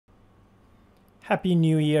Happy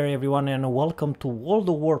New Year everyone and welcome to World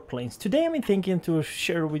of Warplanes. Today I'm thinking to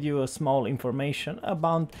share with you a small information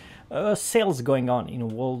about sales going on in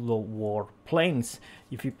World of Warplanes.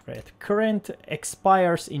 If you press current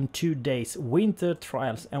expires in 2 days, winter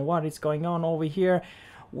trials, and what is going on over here?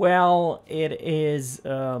 Well, it is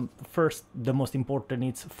first the most important.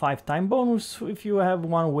 It's 5-time bonus. If you have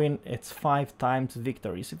one win, it's 5 times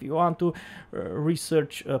victories. If you want to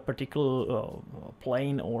research a particular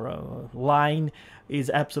plane or a line, is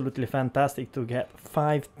absolutely fantastic to get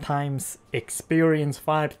 5 times experience,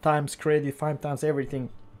 5 times credit, 5 times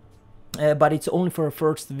everything. But it's only for a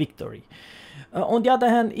first victory. On the other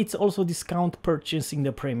hand, it's also discount purchasing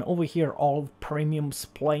the premium. Over here, all premiums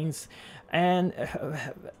planes, and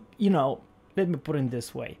you know, let me put it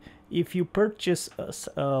this way: if you purchase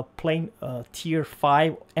a plane tier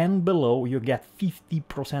 5 and below, you get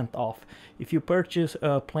 50% off. If you purchase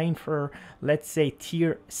a plane for, let's say,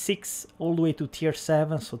 tier 6 all the way to tier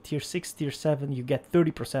 7, so tier 6, tier 7, you get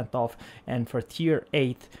 30% off, and for tier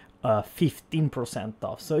 8, 15%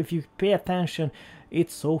 off. So if you pay attention,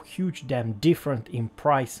 it's so huge damn different in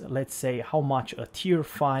price. Let's say how much a tier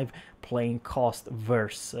 5 plane cost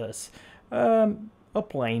versus a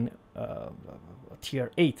plane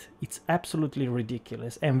tier 8. It's absolutely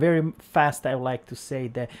ridiculous, and very fast. I would like to say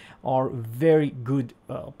there are very good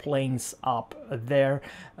planes up there.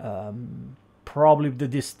 Probably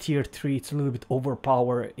this tier 3, it's a little bit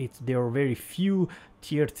overpowered. There are very few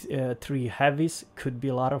tier 3 heavies. Could be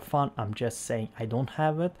a lot of fun. I'm just saying I don't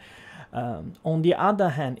have it. On the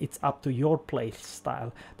other hand, it's up to your play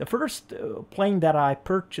style. The first plane that I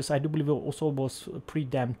purchased, I do believe it also was pretty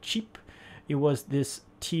damn cheap. It was this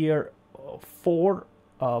tier 4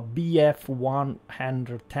 BF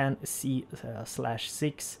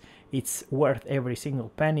 110C/6. It's worth every single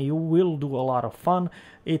penny. You will do a lot of fun.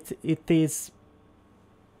 It is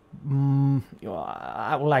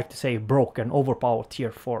I would like to say broken, overpowered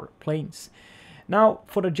tier 4 planes. Now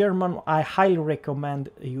for the German, I highly recommend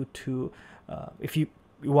you to if you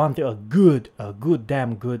want a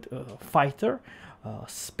damn good fighter,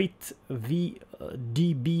 Spit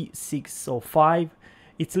VDB605.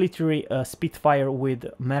 It's literally a Spitfire with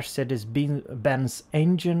Mercedes-Benz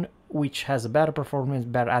engine, which has a better performance,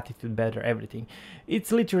 better attitude, better everything.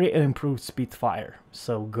 It's literally an improved Spitfire,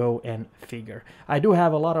 so go and figure. I do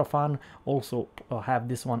have a lot of fun. Also have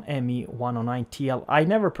this one, ME109TL. I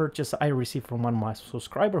never purchased. I received from one of my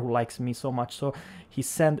subscribers who likes me so much, so he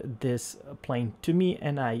sent this plane to me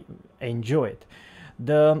and I enjoy it.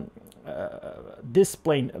 This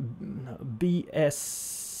plane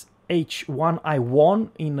BSH1 I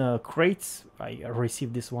won in crates. I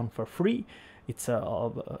received this one for free. It's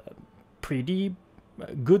a pretty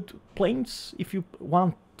good planes if you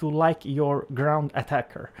want to like your ground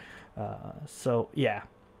attacker. So yeah.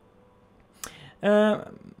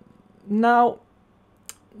 Now,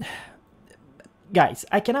 guys,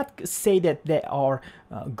 I cannot say that they are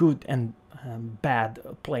good and bad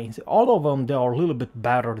planes. All of them, they are a little bit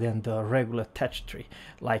better than the regular Tech tree.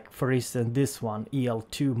 Like for instance, this one,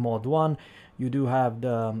 EL2 Mod 1, you do have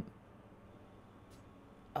the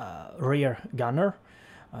rear gunner.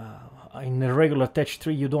 In the regular Tech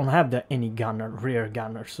 3 you don't have any rear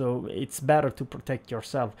gunner, so it's better to protect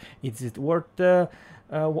yourself. Is it worth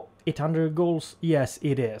 800 goals? Yes,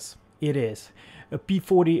 it is. It is. A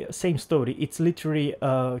P40, same story. It's literally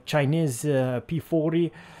a Chinese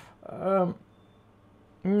P40.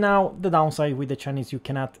 Now the downside with the Chinese, you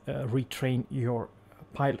cannot retrain your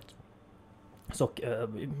pilot. So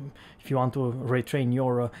if you want to retrain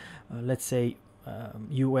your let's say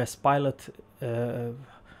US pilot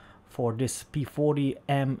for this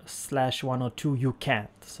P40M/102, you can't.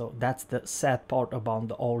 So that's the sad part about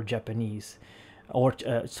the all Japanese, or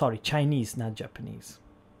sorry, Chinese, not Japanese.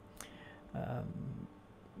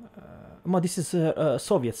 Well, this is a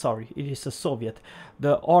Soviet, sorry, it is a Soviet.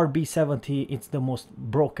 The RB-70, it's the most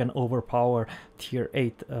broken, overpowered tier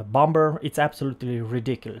 8 bomber. It's absolutely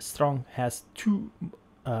ridiculous. Strong, has too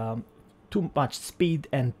much speed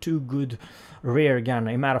and too good rear gun.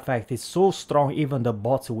 As a matter of fact, it's so strong even the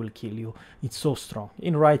bots will kill you. It's so strong.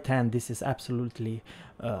 In right hand, this is absolutely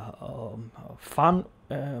fun,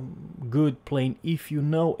 good plane if you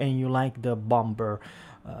know and you like the bomber.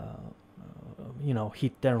 You know,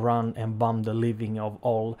 hit and run and bomb the living of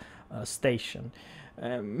all station.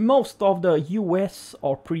 Most of the US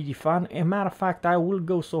are pretty fun. As a matter of fact, I will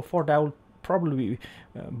go so far that I will probably be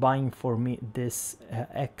buying for me this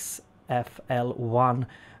XFL1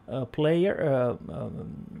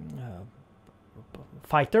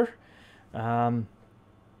 fighter.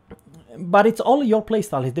 but it's all your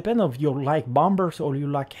playstyle. It depends if you like bombers or you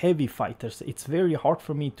like heavy fighters. It's very hard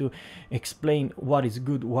for me to explain what is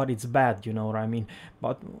good, what is bad, you know what I mean.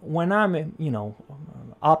 But when I'm, you know,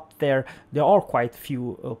 up there are quite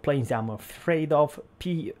few planes I'm afraid of.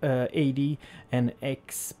 P80 and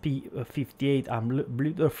XP58 I'm a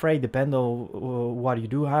little afraid, depending on what you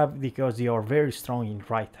do have, because they are very strong in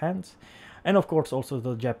right hands. And of course also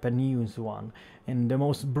the Japanese one. And the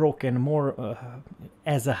most broken, more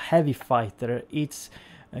as a heavy fighter, it's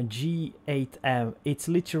a G8M. It's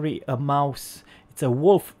literally a mouse. It's a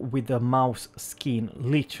wolf with a mouse skin,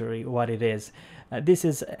 literally what it is. This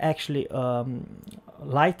is actually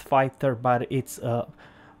light fighter, but it's a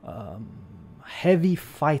heavy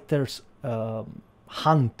fighter's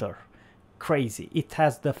hunter. Crazy. It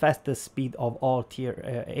has the fastest speed of all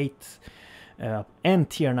tier 8 and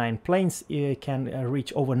tier 9 planes. It can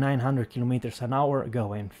reach over 900 kilometers an hour.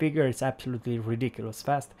 Go and figure. It's absolutely ridiculous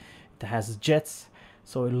fast. It has jets,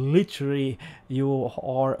 so literally you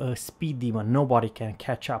are a speed demon. Nobody can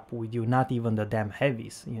catch up with you, not even the damn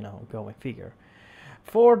heavies, you know. Go and figure.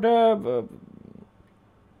 For the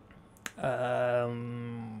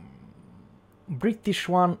British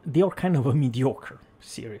one, they are kind of a mediocre,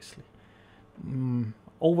 seriously.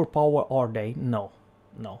 Overpowered are they? No.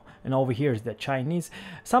 And over here is the Chinese.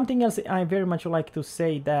 Something else I very much like to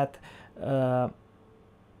say, that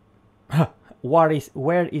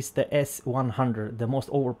where is the S100, the most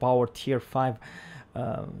overpowered tier 5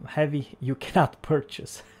 heavy you cannot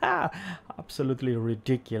purchase? Absolutely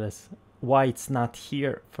ridiculous. Why it's not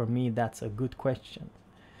here for me, that's a good question.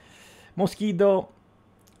 Mosquito,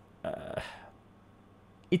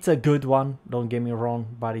 it's a good one, don't get me wrong,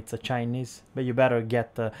 but it's a Chinese. But you better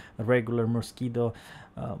get the regular Mosquito.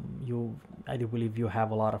 I do believe you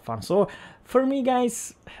have a lot of fun. So for me,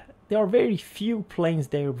 guys, there are very few planes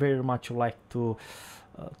they very much like to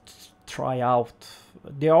try out.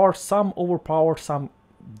 There are some overpowered, some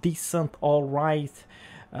decent, all right.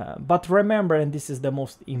 But remember, and this is the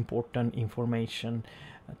most important information,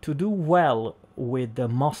 to do well with the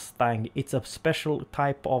Mustang, it's a special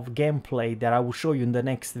type of gameplay that I will show you in the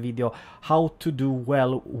next video, how to do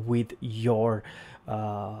well with your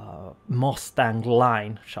Mustang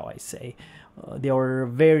line, shall I say. They are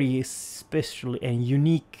very special and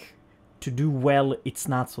unique. To do well, it's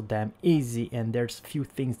not so damn easy, and there's few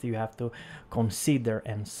things that you have to consider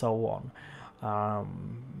and so on.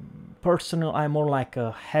 Personally, I'm more like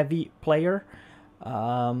a heavy player.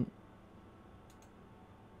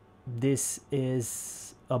 This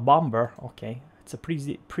is a bomber. Okay, it's a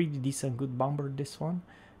pretty decent good bomber, this one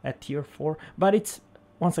at tier 4, but it's,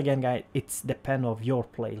 once again guys, it's depend of your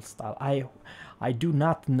play style. I do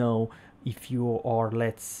not know if you are,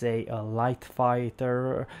 let's say, a light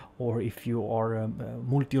fighter, or if you are a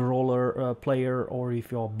multi-roller player, or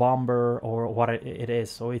if you're a bomber, or what it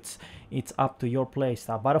is. So it's up to your play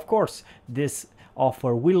style. But of course this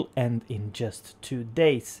offer will end in just 2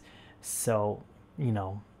 days, so you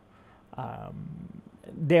know,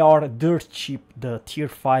 they are dirt cheap, the tier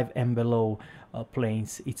 5 and below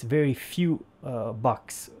planes. It's very few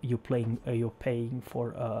bucks you're paying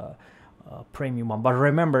for premium one. But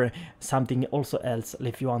remember something also else,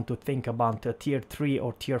 if you want to think about tier 3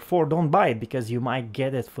 or tier 4, don't buy it, because you might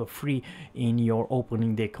get it for free in your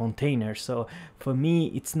opening day container. So for me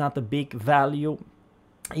it's not a big value,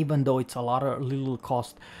 even though it's a lot of little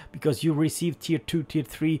cost, because you receive tier 2, tier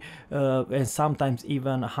 3 and sometimes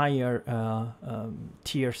even higher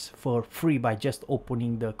tiers for free by just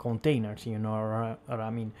opening the containers, you know what I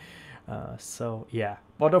mean. So yeah,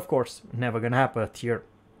 but of course never gonna happen tier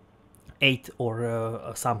 8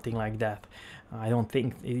 or something like that. I don't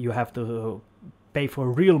think you have to pay for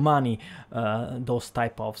real money those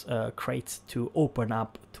type of crates to open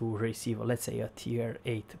up to receive, let's say, a tier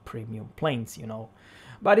 8 premium planes, you know.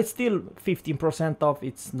 But it's still 15% off.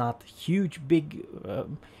 It's not huge big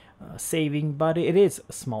saving, but it is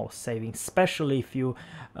a small saving, especially if you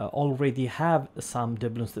already have some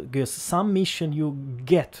doubloons, because some mission you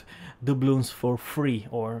get doubloons for free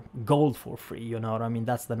or gold for free, you know what I mean.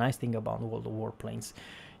 That's the nice thing about World of Warplanes.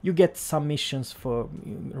 You get some missions for,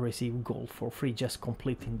 you receive gold for free just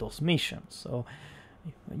completing those missions. So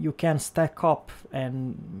you can stack up,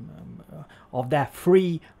 and of that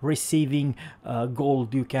free receiving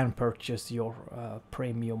gold, you can purchase your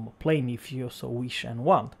premium plane if you so wish and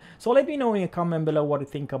want. So let me know in a comment below what you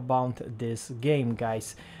think about this game,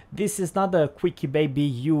 guys. This is not a quickie baby,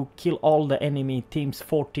 you kill all the enemy teams,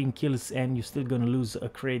 14 kills, and you're still gonna lose a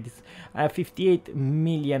credit. I have 58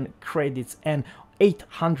 million credits and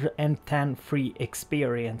 810 free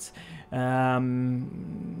experience.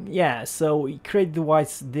 Yeah, so credit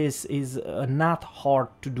wise this is not hard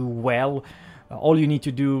to do well. All you need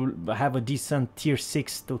to do, have a decent tier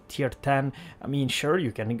 6 to tier 10. I mean, sure,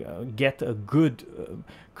 you can get a good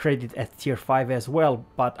credit at tier 5 as well,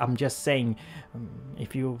 but I'm just saying,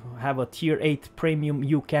 if you have a tier 8 premium,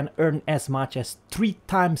 you can earn as much as 3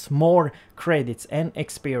 times more credits and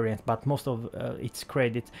experience, but most of its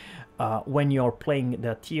credits when you're playing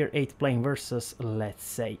the tier 8 playing versus, let's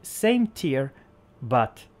say, same tier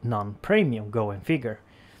but non-premium. Go and figure.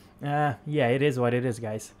 Yeah, it is what it is,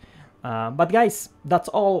 guys. But guys, that's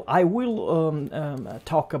all. I will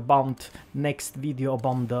talk about next video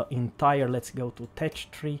about the entire, let's go to Tech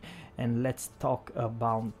Tree and let's talk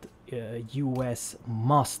about US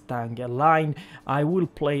Mustang line. I will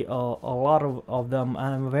play a lot of them,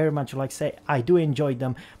 and very much like say I do enjoy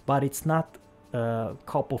them, but it's not a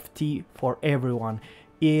cup of tea for everyone.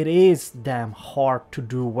 It is damn hard to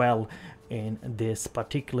do well in this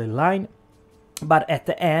particular line, but at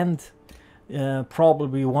the end,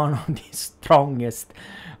 probably one of the strongest,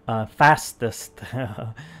 fastest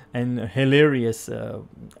and hilarious,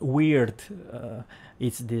 weird,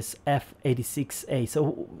 it's this F86A.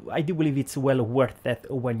 So I do believe it's well worth it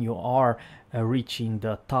when you are reaching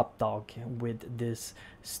the top dog with this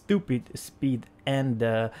stupid speed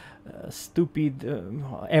and stupid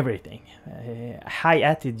everything, high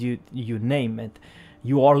attitude, you name it.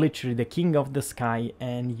 You are literally the king of the sky,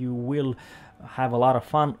 and you will have a lot of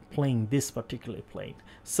fun playing this particular plane.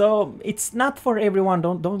 So it's not for everyone,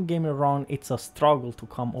 don't get me wrong, it's a struggle to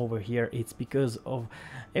come over here. It's because of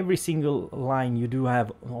every single line you do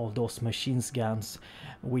have all those machine guns,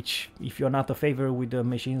 which if you're not a favor with the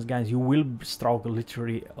machine guns, you will struggle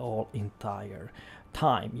literally all entire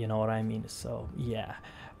time, you know what I mean? So yeah,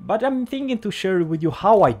 but I'm thinking to share with you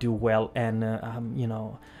how I do well, and you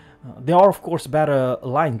know, there are of course better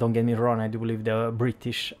lines, don't get me wrong. I do believe the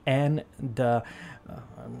British and the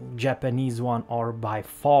Japanese one are by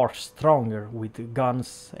far stronger with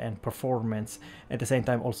guns and performance. At the same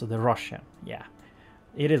time also the Russian, yeah,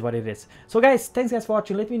 it is what it is. So guys, thanks guys for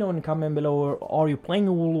watching. Let me know in the comment below, are you playing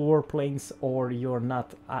World Warplanes or you're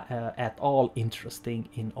not at all interested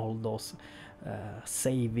in all those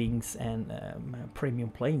savings and premium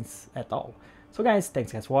planes at all. So guys,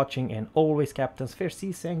 thanks guys for watching, and always captains, fair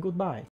seas and goodbye.